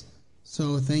 podcasts.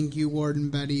 So thank you, Warden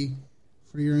Betty,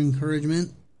 for your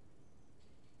encouragement.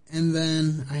 And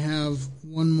then I have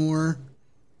one more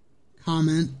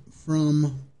comment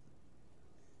from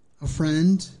a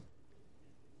friend.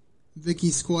 Vicky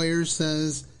Squires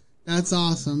says, that's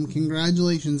awesome.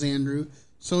 Congratulations, Andrew.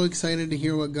 So excited to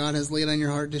hear what God has laid on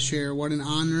your heart to share. What an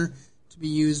honor to be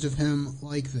used of Him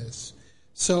like this.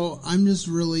 So I'm just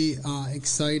really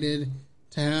excited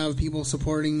to have people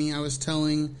supporting me. I was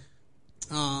telling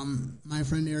my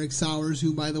friend Eric Sowers,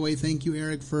 who, by the way, thank you,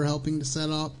 Eric, for helping to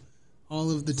set up all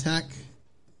of the tech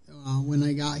when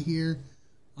I got here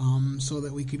so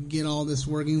that we could get all this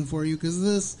working for you, because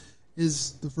this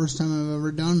is the first time I've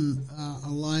ever done a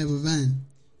live event.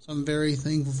 So I'm very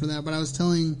thankful for that. But I was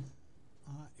telling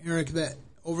Eric that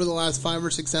over the last 5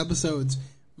 or 6 episodes,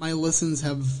 my listens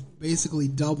have basically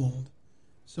doubled.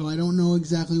 So I don't know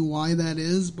exactly why that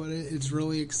is, but it's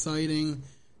really exciting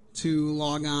to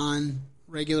log on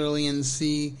regularly and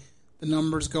see the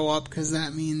numbers go up, because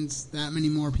that means that many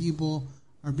more people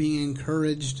are being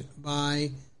encouraged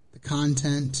by the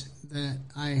content that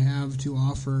I have to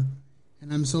offer.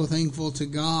 And I'm so thankful to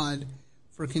God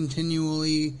for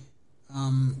continually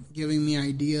giving me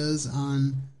ideas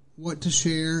on what to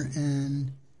share,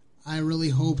 and I really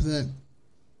hope that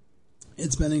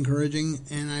it's been encouraging.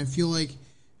 And I feel like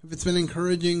if it's been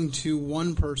encouraging to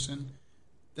one person,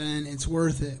 then it's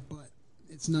worth it. But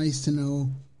it's nice to know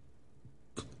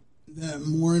that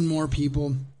more and more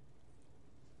people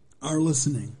are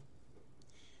listening.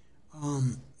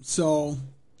 So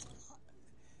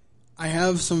I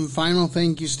have some final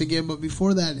thank yous to give, but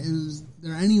before that, is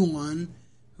there anyone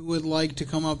who would like to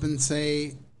come up and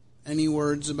say any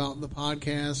words about the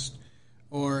podcast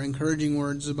or encouraging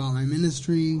words about my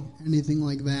ministry, anything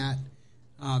like that,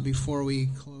 before we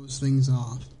close things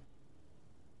off?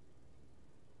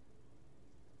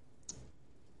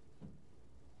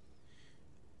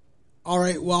 All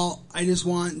right, well, I just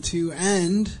want to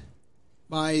end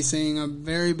by saying a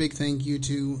very big thank you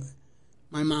to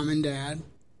my mom and dad,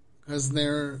 because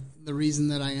they're the reason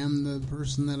that I am the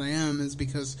person that I am, is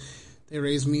because they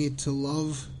raised me to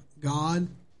love God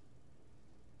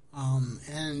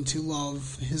and to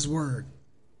love His Word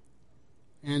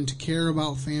and to care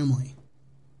about family.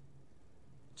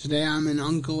 Today I'm an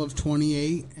uncle of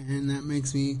 28, and that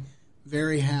makes me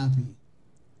very happy.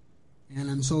 And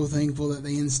I'm so thankful that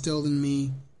they instilled in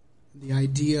me the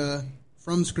idea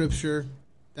from Scripture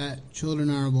that children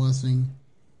are a blessing.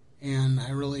 And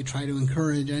I really try to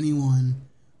encourage anyone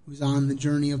who's on the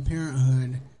journey of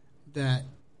parenthood that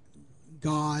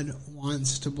God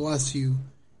wants to bless you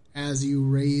as you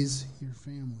raise your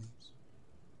families.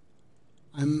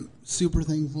 I'm super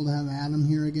thankful to have Adam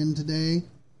here again today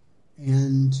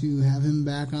and to have him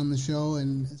back on the show,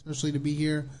 and especially to be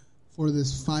here for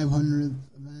this 500th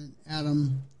event.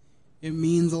 Adam, it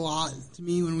means a lot to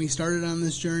me. When we started on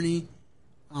this journey,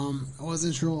 I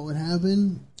wasn't sure what would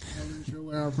happen. I wasn't sure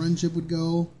where our friendship would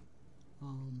go.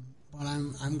 But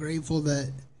I'm grateful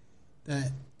that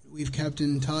we've kept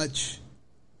in touch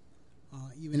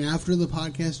even after the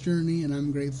podcast journey, and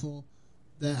I'm grateful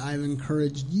that I've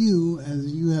encouraged you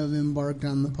as you have embarked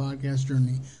on the podcast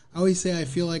journey. I always say I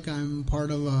feel like I'm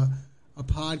part of a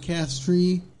podcast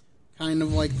tree, kind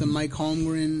of like the Mike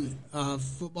Holmgren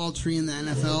football tree in the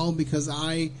NFL, because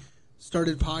I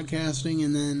started podcasting,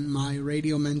 and then my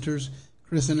radio mentors,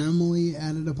 Chris and Emily,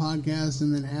 added a podcast,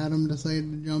 and then Adam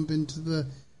decided to jump into the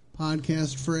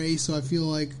podcast fray. So I feel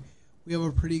like we have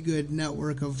a pretty good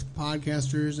network of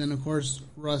podcasters, and of course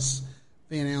Russ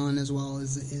Van Allen as well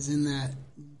is in that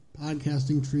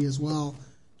podcasting tree as well.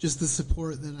 Just the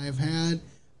support that I've had,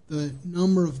 the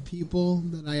number of people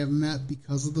that I have met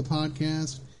because of the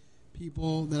podcast,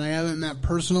 people that I haven't met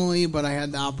personally, but I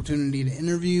had the opportunity to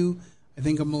interview. I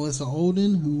think of Melissa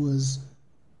Olden, who was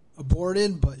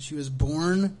aborted, but she was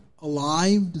born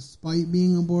alive despite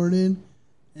being aborted,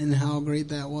 and how great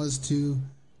that was to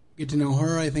get to know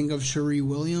her. I think of Cherie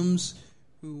Williams,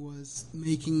 who was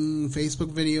making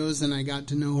Facebook videos, and I got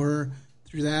to know her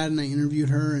through that, and I interviewed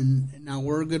her, and now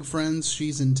we're good friends.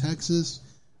 She's in Texas.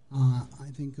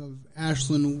 I think of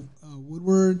Ashlyn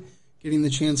Woodward, getting the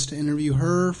chance to interview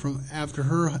her from after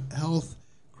her health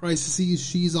crises.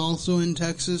 She's also in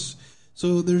Texas.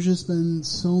 So there's just been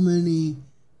so many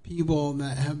people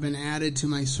that have been added to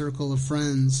my circle of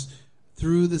friends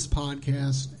through this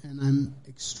podcast, and I'm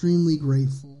extremely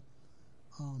grateful.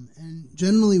 And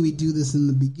generally we do this in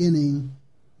the beginning,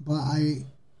 but I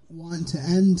want to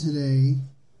end today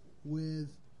with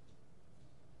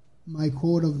my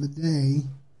quote of the day.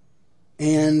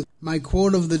 And my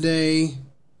quote of the day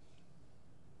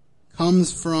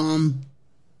comes from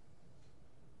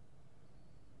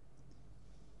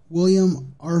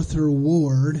William Arthur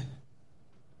Ward.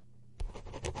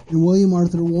 And William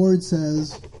Arthur Ward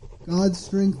says, God's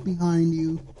strength behind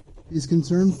you, His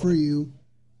concern for you,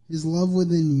 His love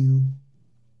within you,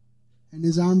 and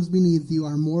His arms beneath you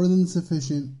are more than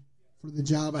sufficient for the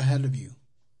job ahead of you.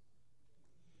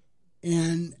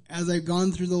 And as I've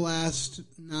gone through the last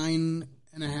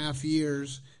 9.5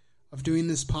 years of doing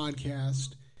this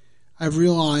podcast, I've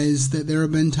realized that there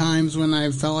have been times when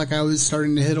I felt like I was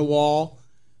starting to hit a wall,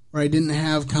 where I didn't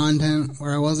have content,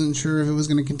 where I wasn't sure if it was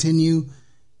going to continue.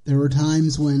 There were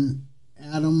times when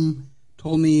Adam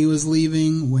told me he was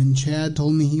leaving, when Chad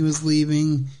told me he was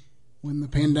leaving, when the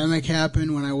pandemic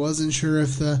happened, when I wasn't sure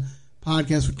if the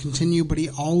podcast would continue, but he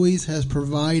always has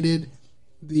provided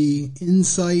the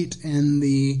insight and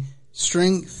the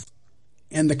strength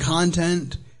and the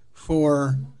content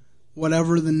for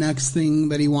whatever the next thing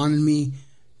that he wanted me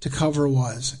to cover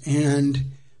was. And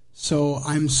so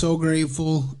I'm so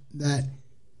grateful that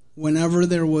whenever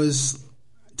there was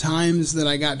times that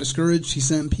I got discouraged, he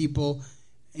sent people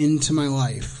into my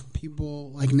life.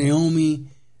 People like Naomi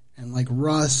and like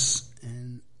Russ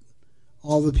and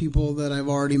all the people that I've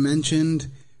already mentioned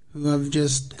who have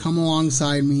just come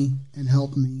alongside me and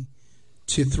helped me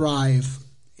to thrive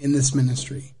in this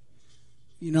ministry.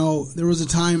 You know, there was a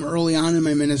time early on in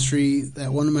my ministry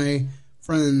that one of my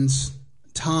friends,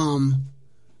 Tom,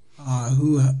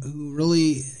 who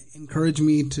really encouraged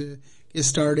me to get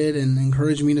started and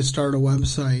encouraged me to start a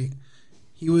website,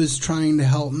 he was trying to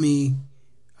help me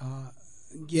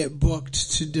get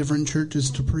booked to different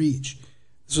churches to preach.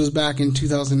 This was back in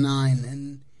 2009,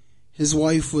 and his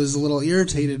wife was a little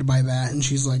irritated by that, and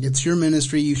she's like, it's your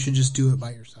ministry, you should just do it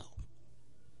by yourself.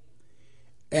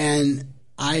 And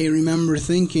I remember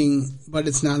thinking, but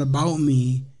it's not about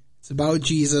me, it's about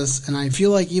Jesus, and I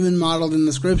feel like even modeled in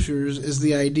the scriptures is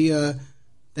the idea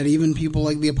that even people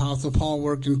like the Apostle Paul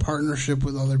worked in partnership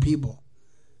with other people.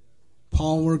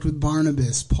 Paul worked with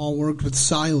Barnabas, Paul worked with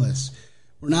Silas.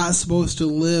 We're not supposed to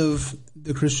live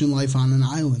the Christian life on an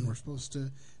island. We're supposed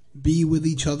to be with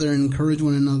each other, encourage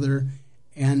one another,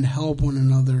 and help one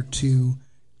another to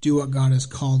do what God has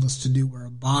called us to do. We're a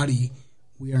body.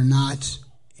 We are not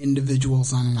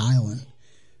individuals on an island.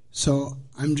 So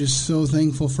I'm just so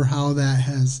thankful for how that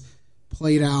has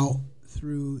played out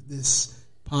through this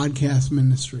podcast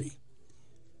ministry.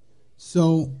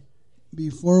 So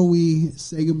before we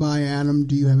say goodbye, Adam,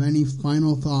 do you have any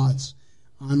final thoughts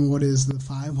on what is the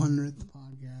 500th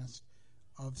podcast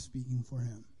of Speaking for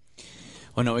Him?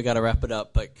 Well, no, we got to wrap it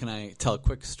up, but can I tell a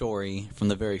quick story from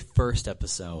the very first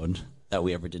episode that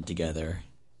we ever did together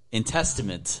in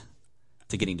testament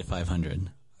to getting to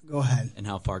 500? Go ahead. And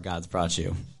how far God's brought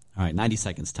you. All right, 90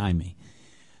 seconds, time me.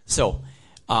 So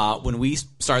when we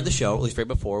started the show, at least right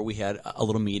before, we had a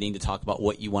little meeting to talk about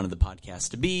what you wanted the podcast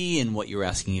to be and what you were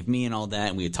asking of me and all that.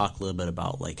 And we had talked a little bit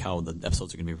about like how the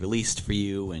episodes are going to be released for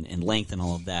you and length and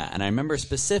all of that. And I remember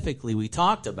specifically we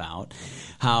talked about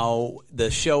how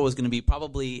the show was going to be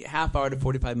probably half hour to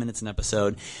 45 minutes an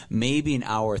episode, maybe an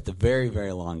hour at the very,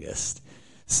 very longest.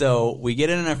 So we get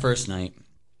in on our first night.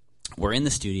 We're in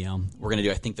the studio. We're going to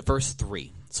do, I think, the first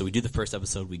 3. So we do the first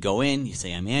episode. We go in. You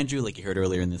say, I'm Andrew, like you heard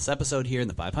earlier in this episode here in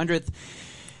the 500th.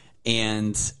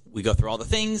 And we go through all the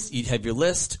things. You have your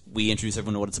list. We introduce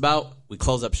everyone to what it's about. We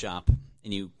close up shop.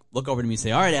 And you look over to me and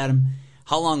say, all right, Adam,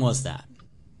 how long was that?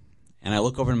 And I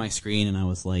look over to my screen and I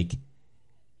was like,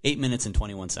 8 minutes and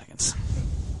 21 seconds.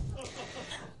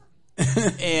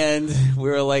 And we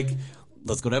were like,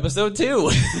 let's go to episode 2. We're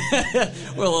a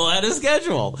little out of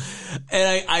schedule.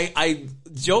 And I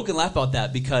joke and laugh about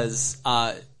that because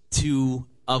to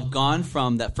have gone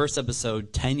from that first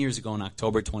episode 10 years ago in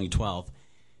October 2012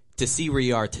 to see where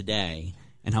you are today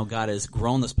and how God has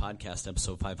grown this podcast,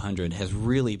 episode 500, has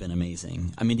really been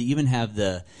amazing. I mean, to even have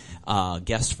the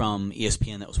guest from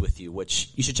ESPN that was with you, which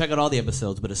you should check out all the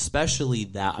episodes, but especially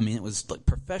that. I mean, it was like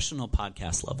professional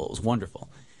podcast level. It was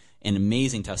wonderful. And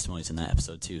amazing testimonies in that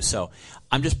episode, too. So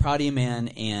I'm just proud of you, man,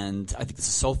 and I think this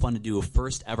is so fun to do a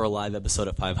first ever live episode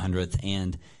of 500th,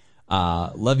 and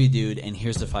love you, dude, and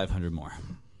here's the 500 more.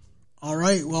 All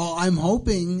right. Well, I'm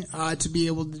hoping to be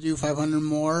able to do 500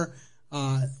 more.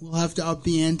 We'll have to up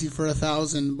the ante for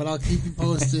 1,000, but I'll keep you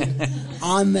posted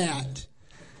on that.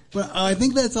 But I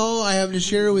think that's all I have to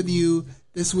share with you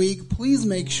this week. Please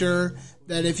make sure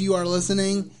that if you are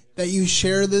listening, that you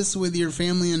share this with your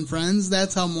family and friends.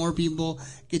 That's how more people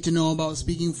get to know about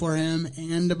Speaking for Him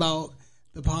and about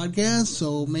the podcast.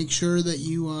 So make sure that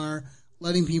you are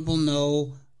letting people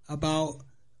know about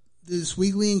this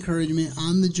weekly encouragement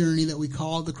on the journey that we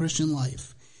call the Christian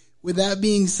life. With that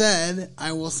being said,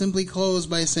 I will simply close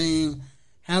by saying,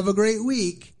 have a great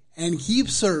week and keep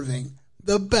serving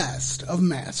the best of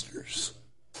masters.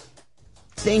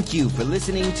 Thank you for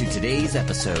listening to today's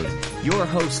episode. Your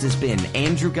host has been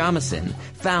Andrew Gomison,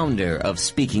 founder of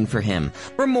Speaking for Him.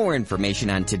 For more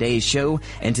information on today's show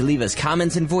and to leave us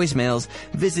comments and voicemails,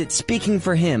 visit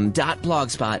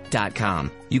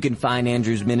speakingforhim.blogspot.com. You can find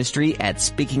Andrew's ministry at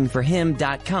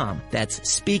speakingforhim.com. That's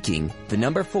speaking, the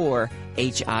number 4,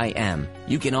 HIM.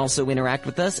 You can also interact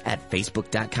with us at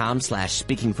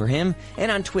facebook.com/speakingforhim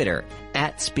and on Twitter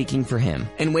 @speakingforhim.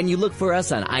 And when you look for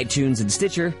us on iTunes and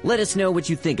Stitcher, let us know what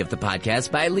you think of the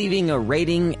podcast by leaving a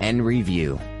rating and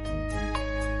review.